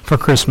for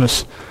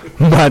Christmas.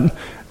 But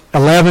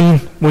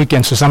 11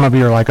 weekends, so some of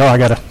you are like, oh, I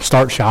got to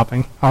start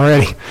shopping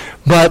already.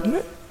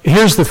 But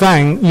here's the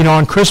thing,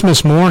 on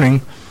Christmas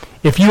morning,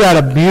 if you had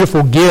a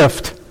beautiful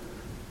gift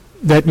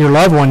that your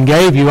loved one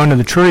gave you under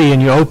the tree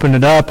and you opened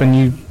it up and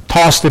you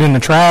tossed it in the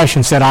trash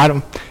and said, I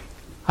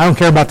don't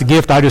care about the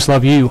gift, I just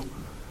love you,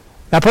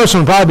 that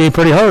person would probably be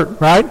pretty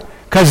hurt, right?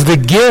 Because the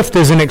gift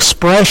is an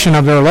expression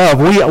of their love.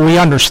 We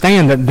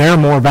understand that they're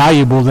more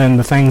valuable than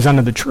the things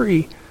under the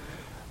tree.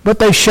 But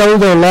they show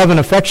their love and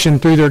affection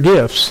through their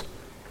gifts.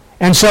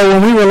 And so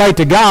when we relate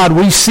to God,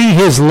 we see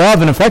his love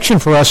and affection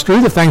for us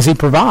through the things he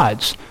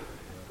provides.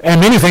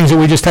 And many things that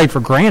we just take for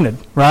granted,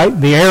 right?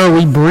 The air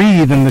we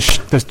breathe and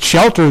the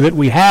shelter that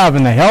we have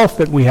and the health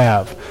that we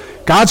have.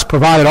 God's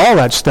provided all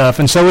that stuff.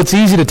 And so it's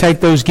easy to take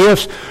those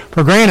gifts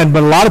for granted.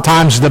 But a lot of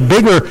times the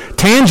bigger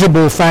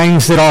tangible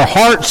things that our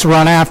hearts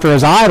run after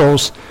as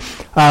idols,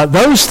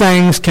 those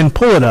things can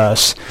pull at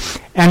us.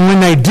 And when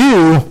they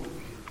do,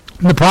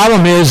 the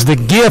problem is the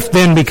gift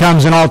then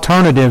becomes an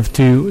alternative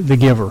to the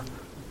giver.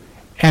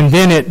 And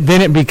then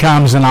it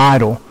becomes an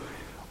idol.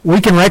 we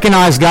can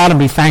recognize God and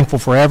be thankful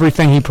for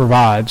everything he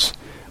provides.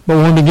 But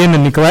when we begin to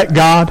neglect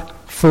God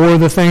for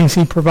the things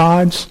he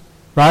provides,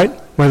 right?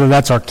 Whether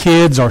that's our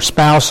kids, our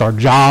spouse, our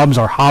jobs,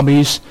 our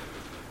hobbies,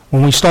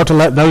 when we start to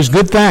let those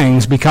good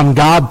things become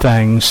God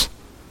things,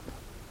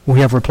 we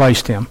have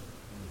replaced him.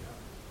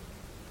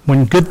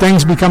 When good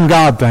things become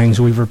God things,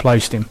 we've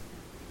replaced him.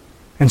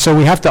 And so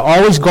we have to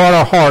always guard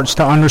our hearts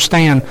to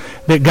understand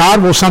that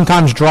God will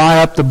sometimes dry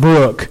up the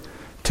brook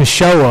to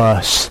show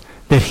us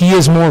that he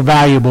is more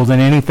valuable than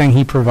anything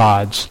he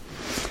provides.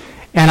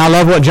 And I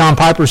love what John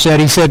Piper said.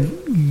 He said,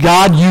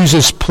 God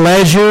uses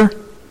pleasure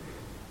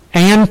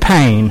and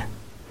pain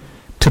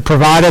to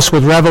provide us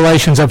with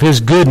revelations of his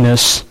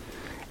goodness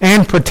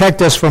and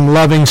protect us from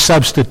loving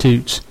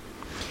substitutes.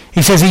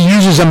 He says he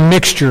uses a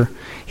mixture.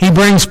 He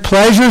brings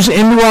pleasures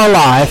into our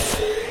life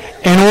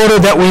in order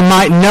that we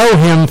might know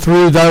him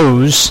through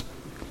those.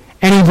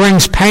 And he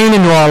brings pain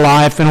into our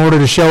life in order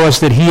to show us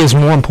that he is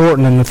more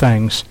important than the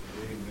things.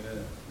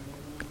 Amen.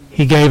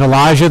 He gave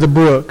Elijah the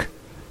brook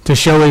to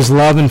show his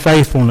love and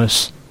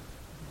faithfulness.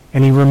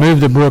 And he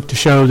removed the brook to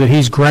show that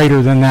he's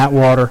greater than that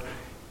water.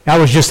 That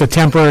was just a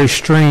temporary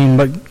stream,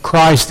 but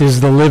Christ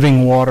is the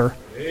living water.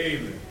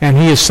 Amen. And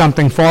he is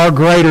something far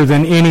greater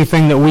than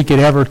anything that we could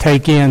ever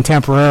take in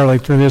temporarily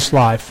through this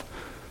life.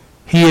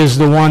 He is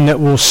the one that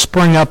will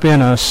spring up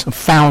in us a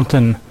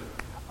fountain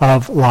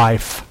of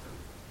life,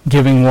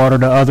 giving water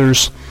to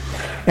others.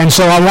 And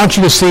so I want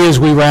you to see as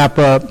we wrap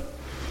up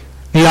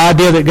the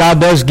idea that God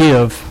does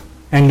give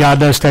and God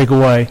does take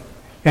away.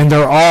 And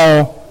they're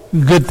all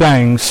good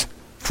things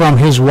from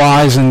his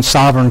wise and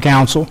sovereign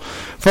counsel.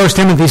 1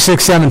 Timothy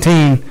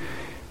 6:17,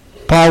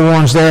 Paul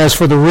warns there, as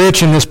for the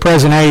rich in this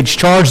present age,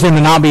 charge them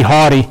to not be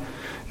haughty,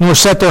 nor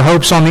set their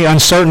hopes on the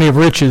uncertainty of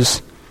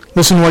riches.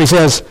 Listen to what he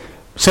says.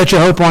 Set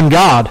your hope on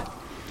God,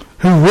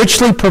 who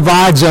richly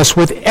provides us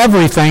with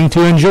everything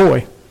to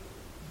enjoy.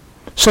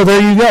 So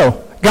there you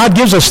go. God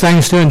gives us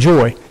things to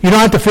enjoy. You don't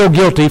have to feel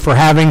guilty for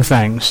having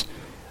things.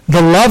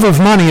 The love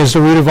of money is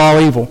the root of all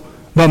evil,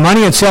 but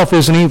money itself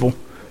isn't evil.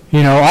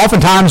 You know,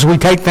 oftentimes we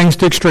take things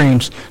to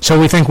extremes, so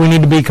we think we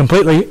need to be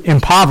completely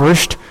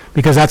impoverished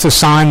because that's a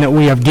sign that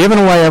we have given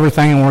away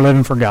everything and we're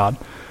living for God.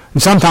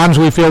 And sometimes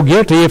we feel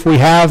guilty if we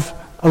have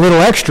a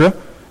little extra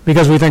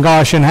because we think, oh,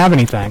 I shouldn't have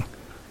anything.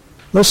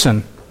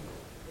 Listen,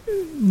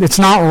 it's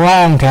not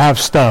wrong to have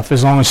stuff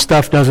as long as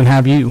stuff doesn't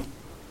have you,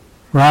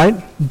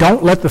 right?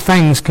 Don't let the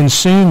things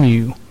consume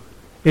you.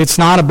 It's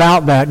not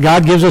about that.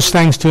 God gives us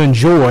things to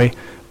enjoy,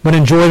 but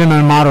enjoy them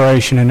in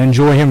moderation and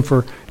enjoy them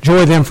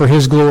for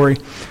his glory.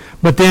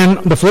 But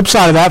then the flip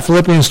side of that,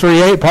 Philippians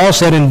 3:8, Paul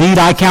said, indeed,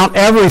 I count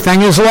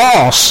everything as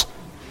loss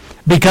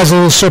because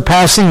of the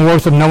surpassing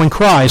worth of knowing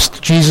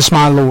Christ, Jesus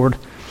my Lord.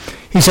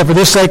 He said, for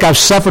this sake I've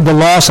suffered the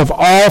loss of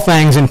all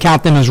things and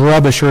count them as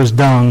rubbish or as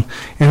dung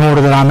in order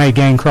that I may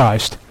gain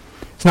Christ.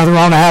 It's nothing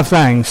wrong to have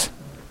things.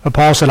 But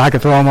Paul said I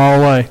could throw them all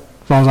away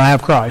as long as I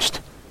have Christ.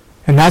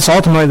 And that's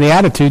ultimately the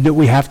attitude that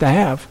we have to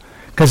have.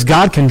 Because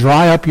God can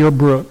dry up your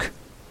brook.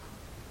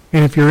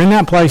 And if you're in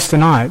that place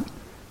tonight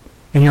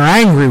and you're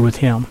angry with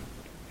him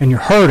and you're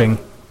hurting,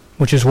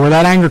 which is where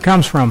that anger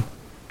comes from,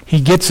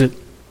 he gets it.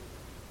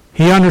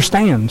 He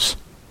understands.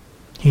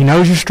 He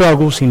knows your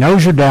struggles. He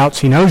knows your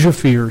doubts. He knows your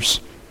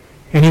fears.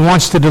 And he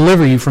wants to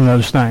deliver you from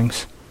those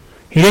things.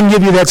 He didn't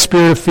give you that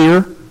spirit of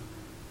fear.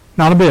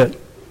 Not a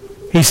bit.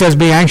 He says,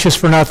 be anxious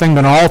for nothing, but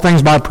in all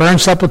things by prayer and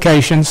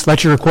supplications,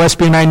 let your requests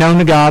be made known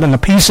to God, and the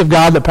peace of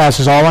God that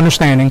passes all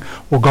understanding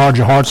will guard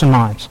your hearts and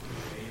minds.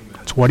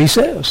 That's what he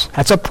says.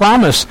 That's a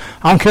promise.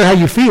 I don't care how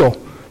you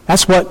feel.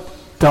 That's what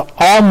the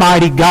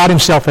Almighty God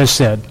himself has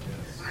said.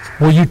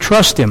 Will you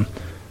trust him?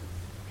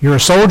 You're a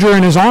soldier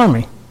in his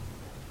army.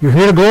 You're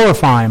here to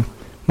glorify him.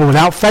 But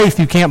without faith,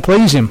 you can't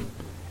please him.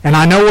 And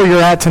I know where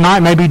you're at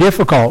tonight may be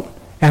difficult.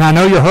 And I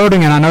know you're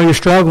hurting and I know you're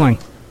struggling.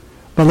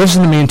 But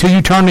listen to me, until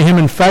you turn to him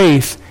in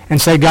faith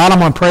and say, God, I'm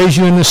going to praise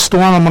you in this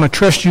storm. I'm going to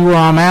trust you where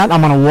I'm at.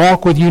 I'm going to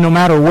walk with you no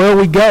matter where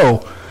we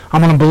go.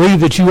 I'm going to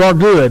believe that you are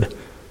good.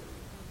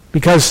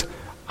 Because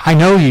I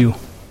know you.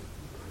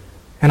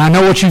 And I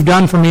know what you've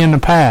done for me in the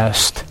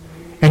past.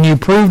 And you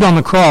proved on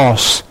the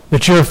cross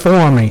that you're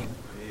for me.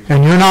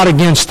 And you're not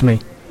against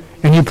me.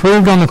 And you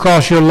proved on the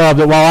cross your love,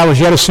 that while I was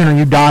yet a sinner,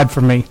 you died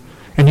for me.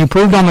 And you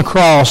proved on the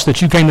cross that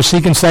you came to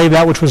seek and save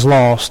that which was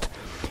lost.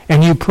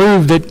 And you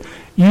proved that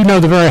you know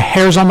the very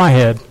hairs on my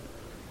head.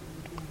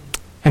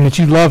 And that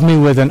you love me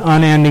with an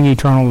unending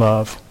eternal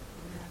love.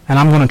 And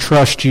I'm going to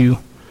trust you.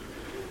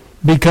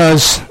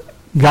 Because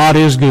God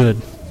is good.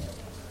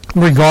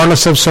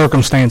 Regardless of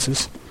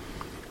circumstances.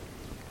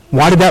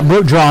 Why did that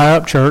brook dry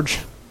up, church?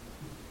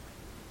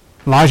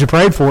 Elijah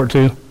prayed for it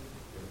to.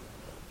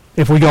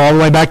 If we go all the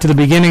way back to the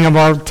beginning of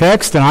our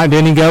text, and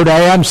didn't he go to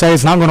Ahab and say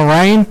it's not going to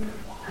rain?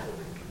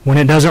 When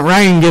it doesn't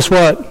rain, guess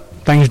what?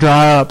 Things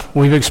dry up.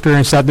 We've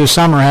experienced that this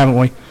summer, haven't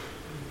we?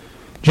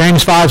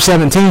 James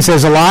 5:17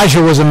 says,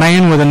 Elijah was a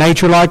man with a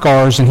nature like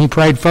ours, and he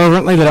prayed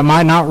fervently that it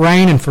might not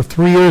rain, and for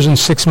 3 years and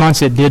 6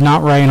 months it did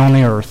not rain on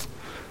the earth.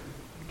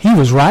 He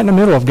was right in the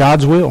middle of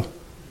God's will.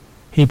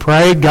 He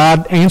prayed,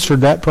 God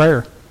answered that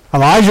prayer.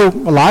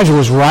 Elijah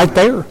was right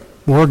there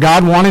where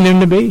God wanted him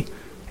to be,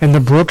 and the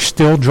brook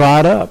still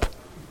dried up.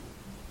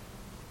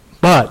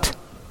 But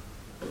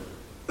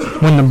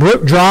when the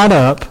brook dried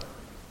up,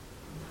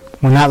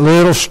 when that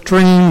little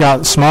stream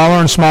got smaller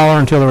and smaller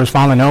until there was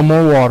finally no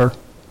more water,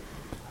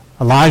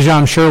 Elijah,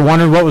 I'm sure,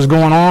 wondered what was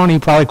going on. He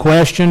probably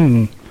questioned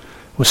and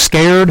was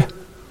scared.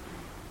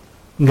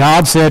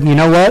 God said, you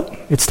know what?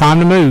 It's time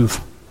to move.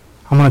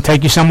 I'm going to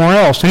take you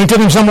somewhere else. And he took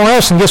him somewhere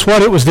else, and guess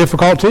what? It was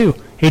difficult too.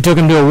 He took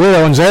him to a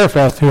widow in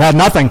Zarephath who had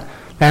nothing.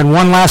 They had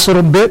one last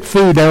little bit of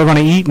food they were going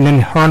to eat, and then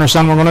her and her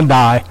son were going to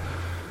die.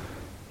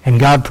 And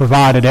God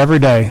provided every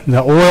day.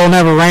 The oil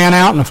never ran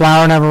out, and the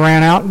flour never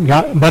ran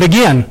out. But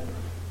again,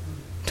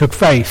 it took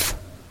faith.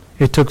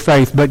 It took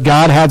faith. But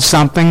God had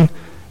something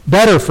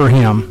better for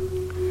him.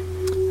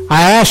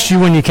 I asked you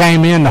when you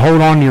came in to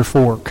hold on to your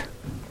fork.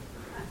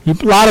 A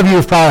lot of you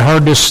have probably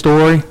heard this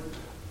story.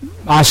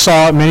 I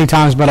saw it many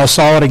times, but I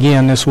saw it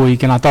again this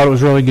week, and I thought it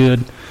was really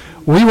good.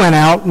 We went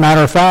out,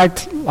 matter of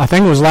fact, I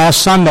think it was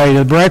last Sunday,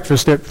 to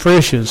breakfast at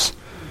Frisch's.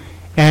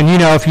 And, you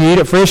know, if you eat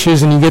at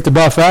Frisch's and you get the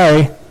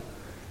buffet,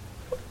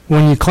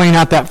 when you clean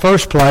out that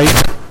first plate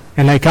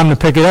and they come to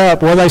pick it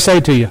up, what do they say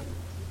to you?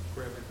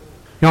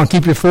 You want to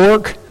keep your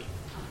fork?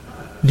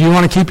 Do you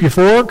want to keep your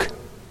fork?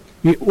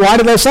 Why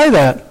did they say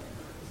that?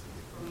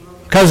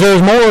 Because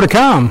there's more to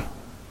come,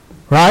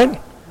 right?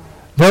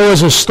 There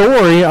was a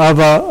story of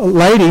a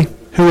lady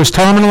who was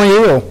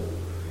terminally ill,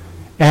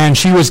 and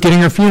she was getting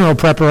her funeral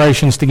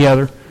preparations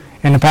together.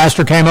 And the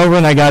pastor came over,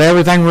 and they got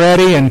everything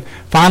ready, and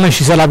finally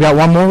she said, I've got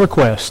one more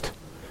request.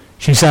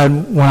 She said,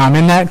 when I'm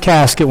in that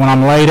casket, when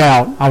I'm laid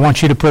out, I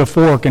want you to put a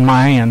fork in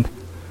my hand.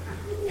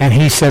 And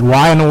he said,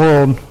 why in the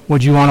world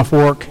would you want a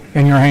fork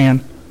in your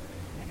hand?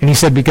 And he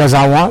said, because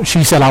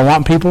she said, I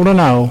want people to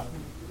know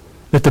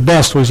that the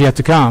best was yet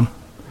to come.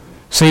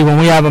 See, when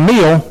we have a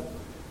meal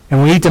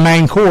and we eat the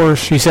main course,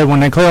 she said, when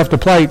they clear off the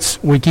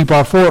plates, we keep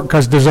our fork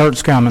because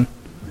dessert's coming.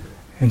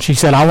 And she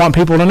said, I want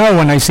people to know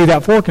when they see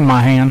that fork in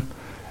my hand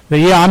that,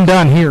 yeah, I'm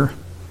done here,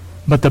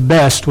 but the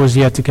best was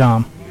yet to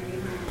come.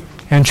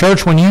 And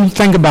church, when you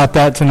think about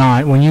that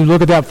tonight, when you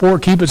look at that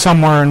fork, keep it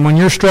somewhere, and when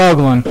you're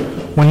struggling,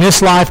 when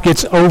this life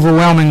gets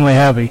overwhelmingly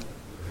heavy,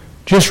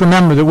 just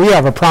remember that we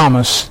have a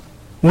promise.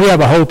 We have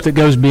a hope that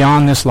goes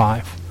beyond this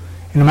life.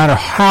 And no matter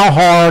how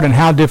hard and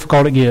how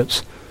difficult it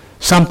gets,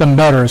 something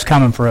better is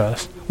coming for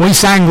us. We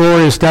sang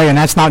Glorious Day, and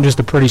that's not just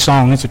a pretty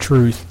song, it's a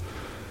truth.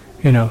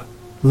 You know,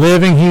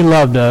 living, he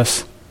loved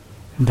us.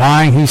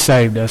 Dying, he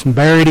saved us. And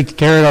buried, he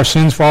carried our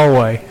sins far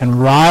away.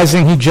 And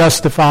rising, he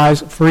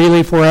justifies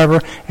freely forever.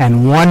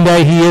 And one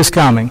day he is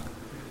coming.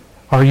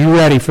 Are you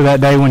ready for that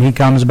day when he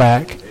comes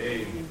back?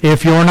 Amen.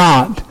 If you're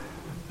not,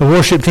 the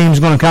worship team is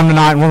going to come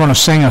tonight, and we're going to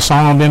sing a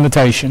song of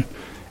invitation.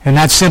 And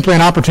that's simply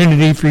an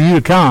opportunity for you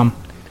to come.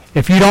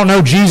 If you don't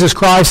know Jesus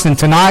Christ, then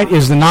tonight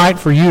is the night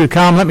for you to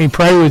come. Let me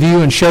pray with you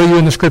and show you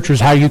in the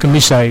Scriptures how you can be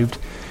saved.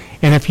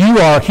 And if you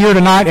are here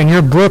tonight and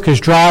your brook is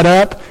dried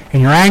up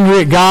and you're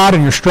angry at God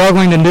and you're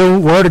struggling to know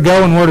where to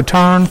go and where to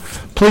turn,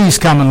 please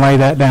come and lay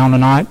that down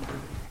tonight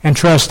and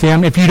trust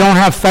him. If you don't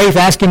have faith,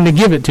 ask him to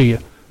give it to you.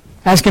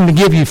 Ask him to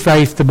give you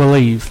faith to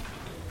believe,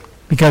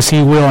 because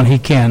he will and he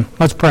can.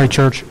 Let's pray,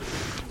 church.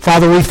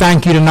 Father, we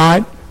thank you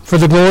tonight for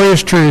the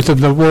glorious truth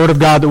of the Word of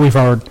God that we've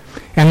heard.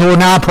 And Lord,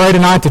 now I pray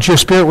tonight that your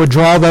Spirit would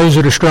draw those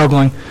that are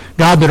struggling,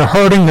 God, that are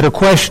hurting, that are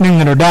questioning,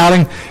 that are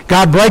doubting.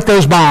 God, break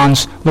those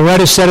bonds.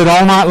 Loretta said it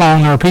all night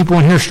long. There are people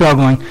in here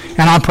struggling.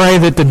 And I pray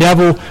that the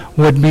devil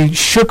would be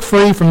shook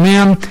free from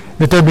them,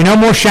 that there would be no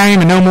more shame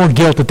and no more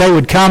guilt, that they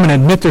would come and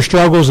admit their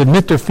struggles,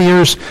 admit their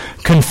fears,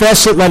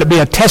 confess it, let it be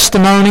a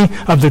testimony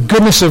of the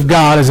goodness of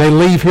God as they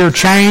leave here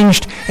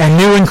changed and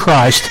new in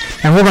Christ.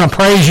 And we're going to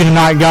praise you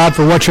tonight, God,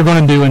 for what you're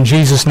going to do in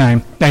Jesus'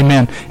 name.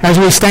 Amen. As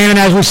we stand and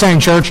as we sing,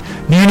 church,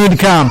 you need to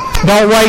come. Don't wait.